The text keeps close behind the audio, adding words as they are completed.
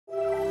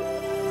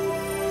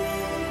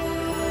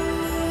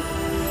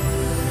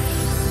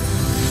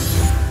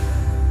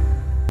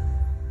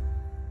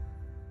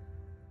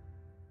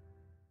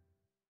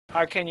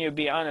How can you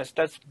be honest?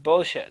 That's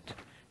bullshit.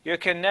 You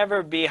can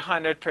never be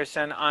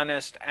 100%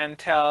 honest and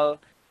tell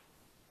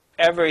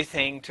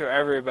everything to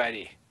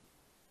everybody.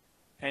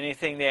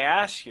 Anything they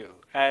ask you.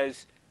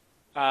 As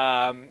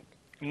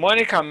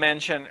Monica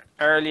mentioned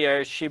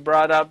earlier, she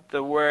brought up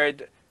the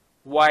word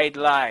white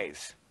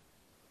lies.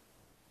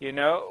 You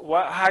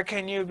know, how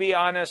can you be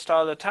honest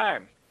all the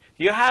time?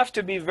 You have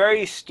to be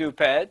very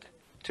stupid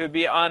to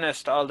be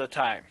honest all the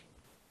time.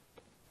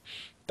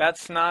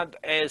 That's not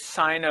a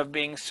sign of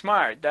being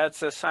smart.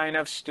 That's a sign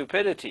of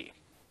stupidity.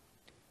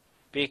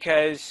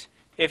 Because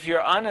if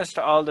you're honest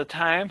all the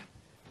time,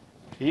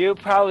 you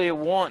probably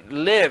won't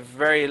live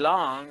very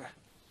long,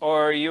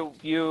 or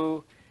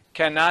you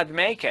cannot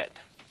make it.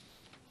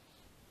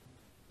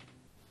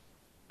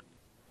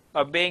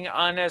 Of being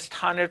honest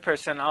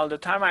 100% all the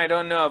time, I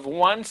don't know of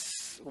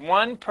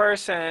one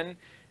person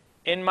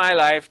in my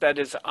life that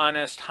is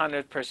honest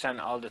 100%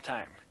 all the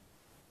time.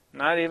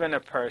 Not even a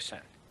person.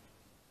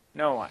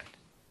 No one.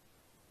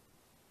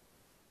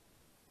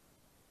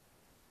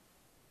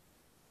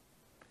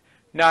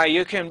 Now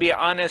you can be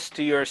honest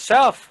to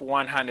yourself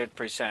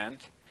 100%.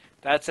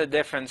 That's a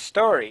different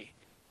story.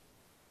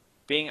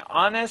 Being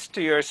honest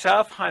to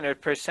yourself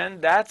 100%,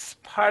 that's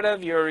part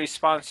of your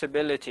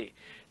responsibility.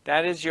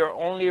 That is your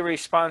only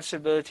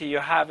responsibility you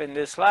have in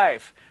this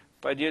life.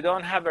 But you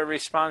don't have a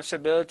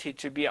responsibility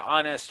to be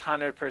honest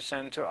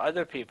 100% to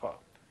other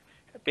people,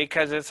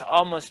 because it's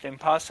almost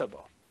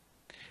impossible.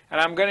 And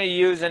I'm going to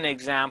use an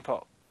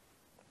example.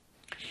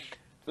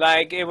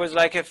 Like, it was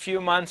like a few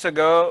months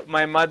ago,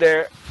 my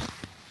mother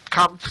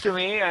comes to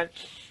me and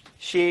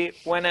she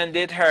went and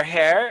did her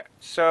hair.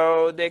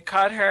 So they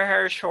cut her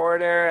hair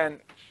shorter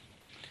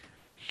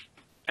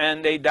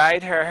and they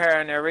dyed her hair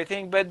and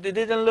everything, but it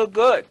didn't look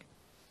good.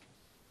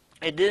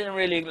 It didn't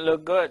really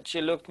look good.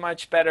 She looked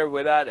much better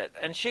without it.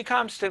 And she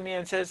comes to me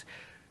and says,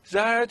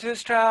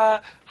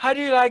 Zarathustra, how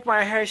do you like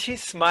my hair?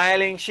 She's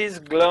smiling, she's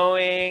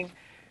glowing,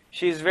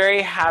 she's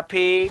very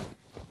happy.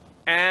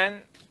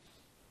 And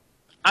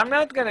I'm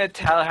not going to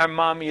tell her,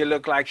 Mom, you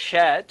look like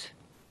shit.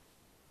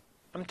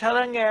 I'm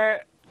telling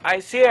her,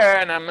 I see her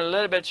and I'm a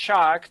little bit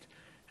shocked.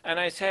 And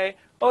I say,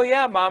 oh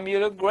yeah, Mom, you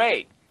look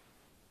great.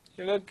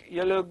 You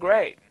look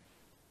great.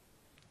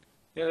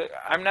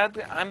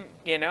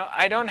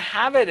 I don't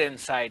have it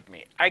inside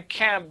me. I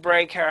can't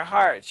break her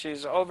heart.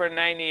 She's over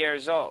 90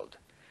 years old.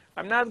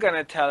 I'm not going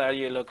to tell her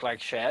you look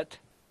like shit,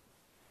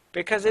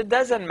 because it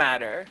doesn't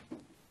matter.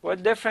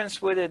 What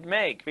difference would it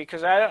make?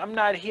 Because I'm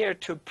not here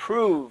to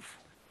prove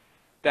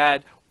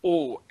that,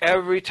 oh,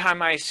 every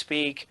time I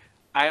speak,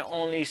 I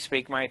only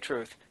speak my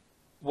truth.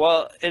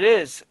 Well, it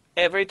is.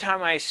 Every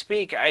time I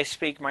speak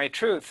my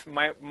truth.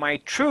 My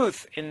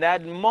truth in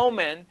that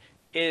moment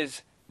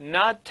is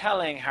not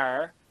telling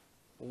her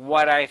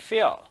what I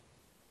feel.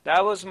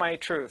 That was my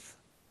truth.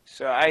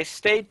 So I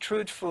stayed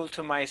truthful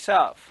to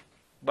myself,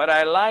 but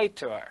I lied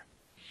to her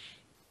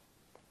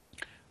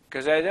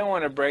because I didn't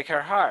want to break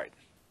her heart.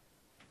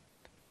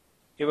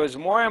 It was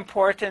more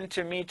important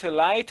to me to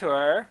lie to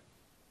her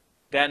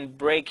than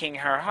breaking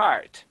her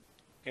heart.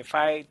 If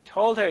I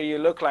told her you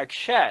look like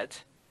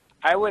shit,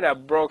 I would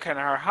have broken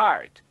her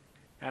heart,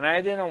 and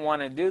I didn't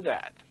want to do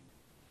that.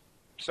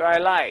 So I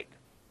lied.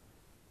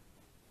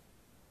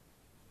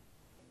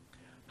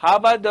 How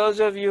about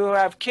those of you who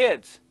have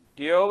kids?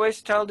 Do you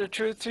always tell the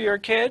truth to your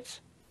kids?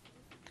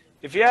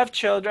 If you have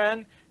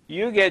children,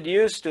 you get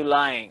used to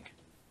lying.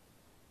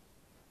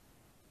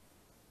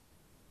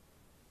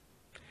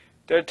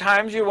 There are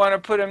times you want to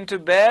put them to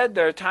bed.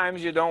 There are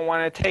times you don't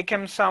want to take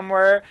them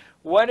somewhere.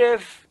 What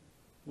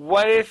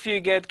if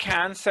you get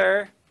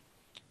cancer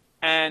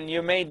and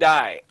you may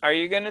die? Are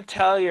you going to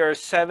tell your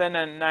 7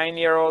 and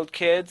 9-year-old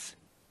kids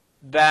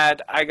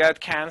that I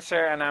got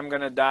cancer and I'm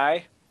going to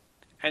die?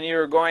 And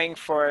you're going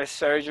for a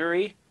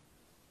surgery?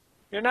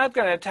 You're not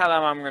going to tell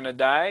them I'm going to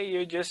die.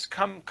 You just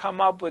come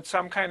up with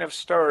some kind of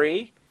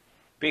story,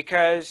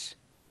 because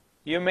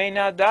you may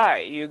not die.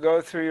 You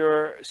go through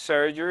your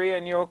surgery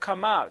and you'll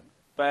come out.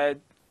 But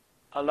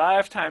a lot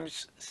of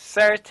times,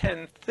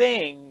 certain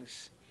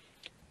things,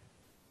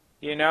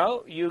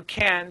 you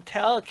can't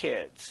tell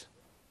kids.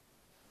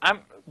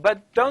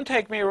 But don't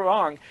take me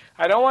wrong.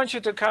 I don't want you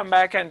to come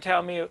back and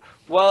tell me,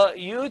 well,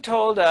 you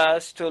told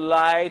us to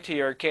lie to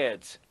your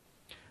kids.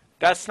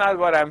 That's not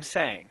what I'm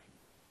saying.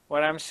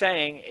 What I'm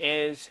saying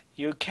is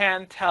you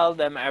can't tell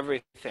them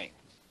everything.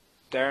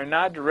 They're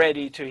not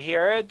ready to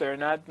hear it. They're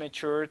not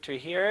mature to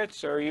hear it.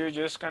 So you're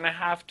just going to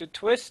have to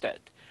twist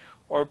it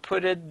or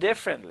put it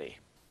differently.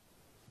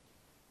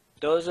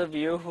 Those of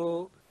you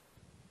who...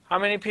 How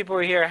many people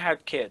here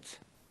have kids?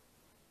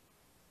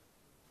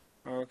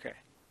 Okay.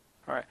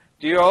 All right.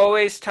 Do you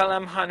always tell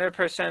them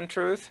 100%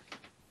 truth?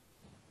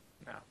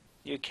 No,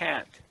 you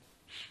can't.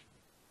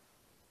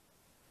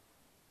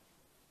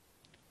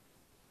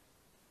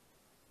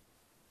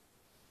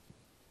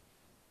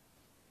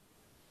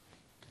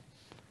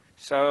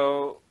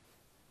 So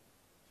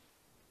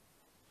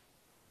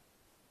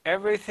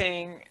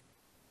everything,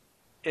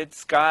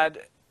 it's God.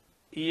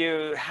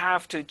 You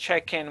have to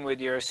check in with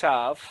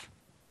yourself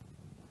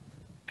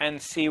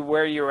and see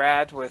where you're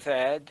at with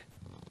it.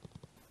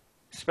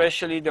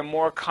 Especially the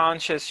more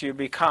conscious you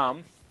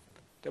become,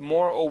 the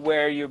more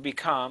aware you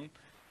become,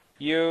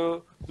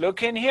 you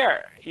look in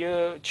here.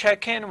 You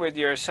check in with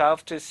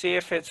yourself to see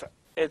if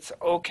it's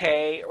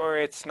okay or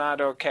it's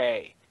not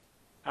okay.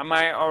 Am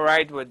I all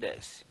right with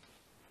this?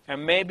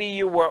 And maybe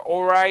you were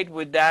all right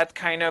with that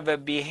kind of a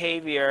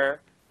behavior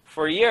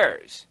for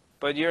years,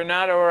 but you're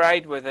not all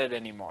right with it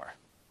anymore.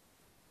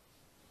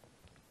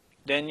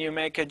 Then you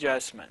make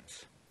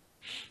adjustments.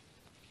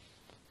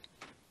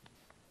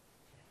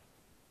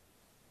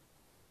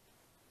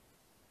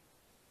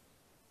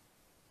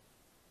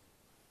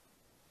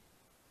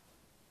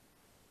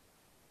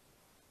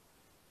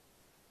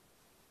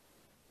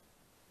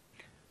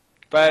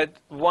 But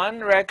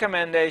one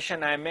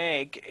recommendation I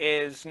make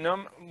is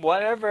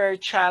whatever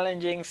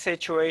challenging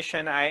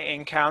situation I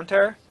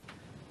encounter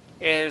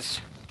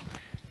is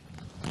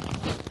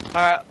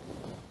I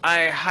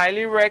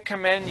highly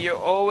recommend you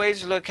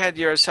always look at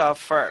yourself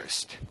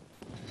first.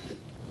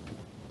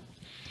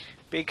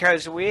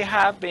 Because we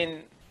have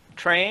been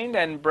trained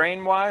and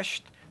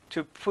brainwashed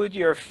to put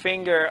your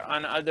finger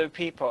on other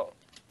people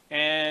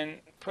and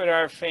put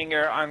our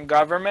finger on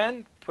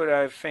government, put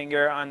our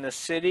finger on the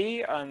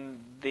city, on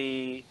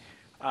the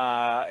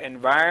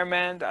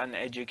environment, on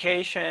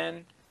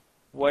education,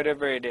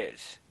 whatever it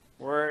is.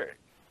 We're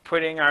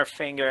putting our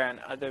finger on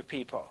other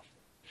people.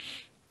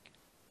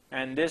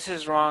 And this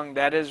is wrong,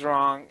 that is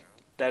wrong,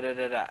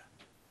 da-da-da-da.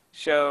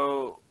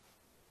 So,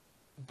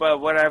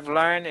 but what I've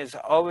learned is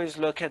always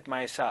look at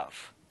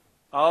myself.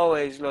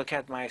 Always look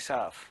at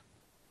myself.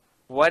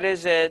 What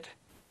is it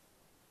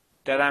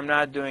that I'm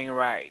not doing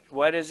right?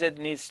 What is it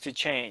needs to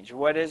change?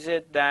 What is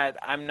it that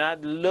I'm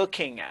not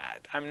looking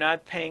at? I'm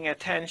not paying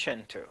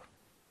attention to?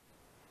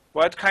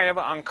 What kind of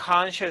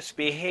unconscious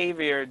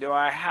behavior do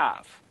I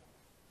have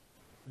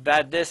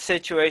that this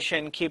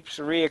situation keeps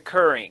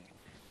reoccurring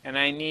and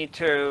I need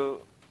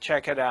to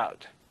check it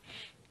out?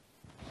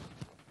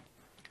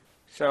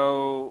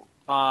 So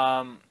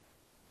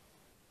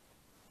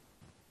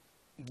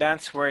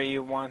that's where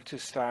you want to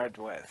start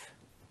with.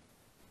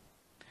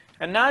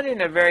 And not in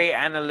a very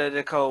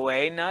analytical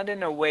way, not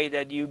in a way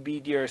that you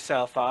beat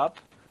yourself up.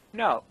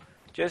 No,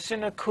 just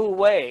in a cool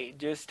way.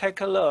 Just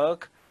take a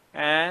look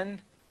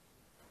and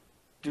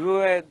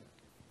do a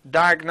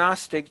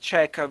diagnostic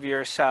check of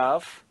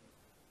yourself.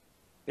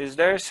 Is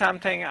there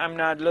something I'm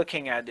not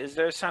looking at? Is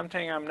there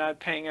something I'm not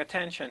paying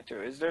attention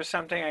to? Is there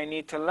something I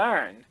need to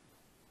learn?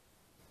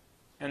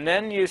 And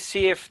then you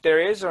see if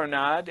there is or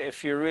not,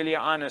 if you're really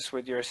honest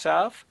with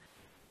yourself.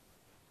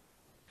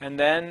 And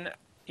then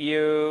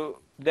you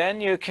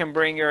can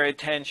bring your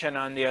attention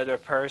on the other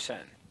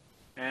person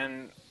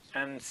and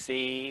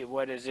see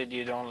what is it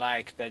you don't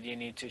like that you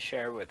need to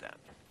share with them.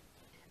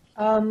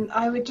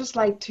 I would just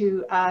like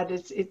to add,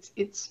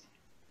 it's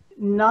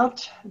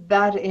not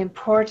that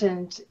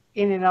important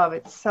in and of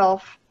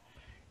itself,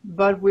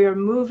 but we're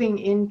moving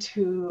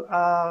into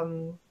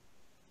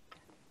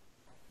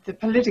the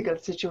political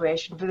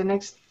situation for the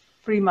next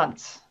 3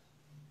 months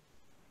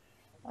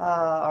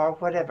or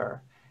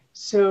whatever.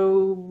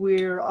 So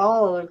we're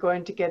all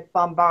going to get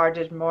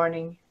bombarded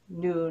morning,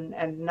 noon,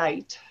 and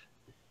night.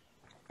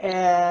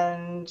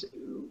 And,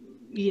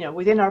 you know,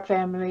 within our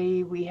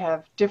family, we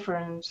have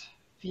different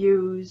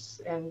views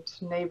and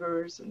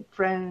neighbors and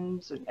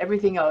friends and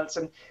everything else,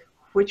 and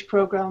which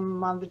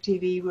program on the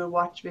TV we'll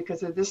watch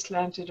because of this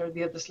slanted or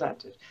the other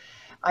slanted.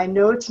 I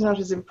know it's not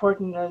as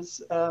important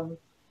as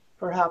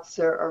perhaps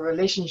a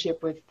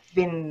relationship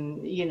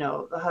within, you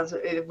know,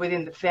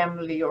 within the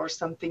family or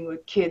something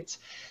with kids,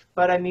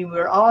 but I mean,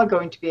 we're all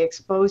going to be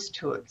exposed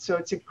to it. So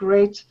it's a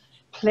great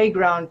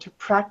playground to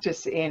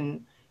practice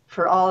in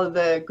for all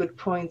the good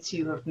points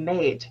you have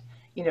made,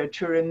 you know,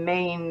 to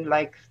remain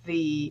like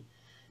the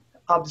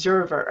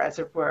observer, as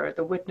it were,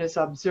 the witness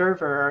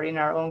observer in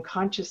our own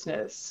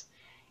consciousness,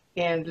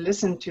 and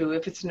listen to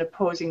if it's an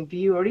opposing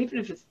view or even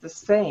if it's the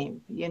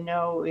same. You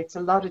know, it's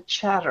a lot of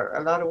chatter,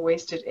 a lot of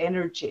wasted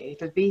energy.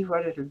 It'll be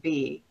what it'll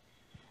be.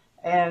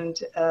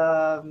 And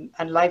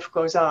life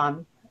goes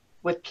on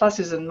with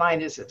pluses and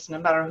minuses. No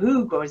matter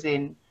who goes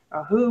in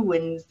or who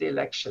wins the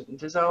election,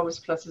 there's always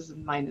pluses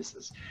and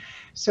minuses.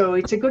 So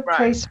it's a good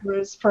place for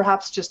us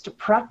perhaps just to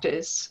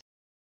practice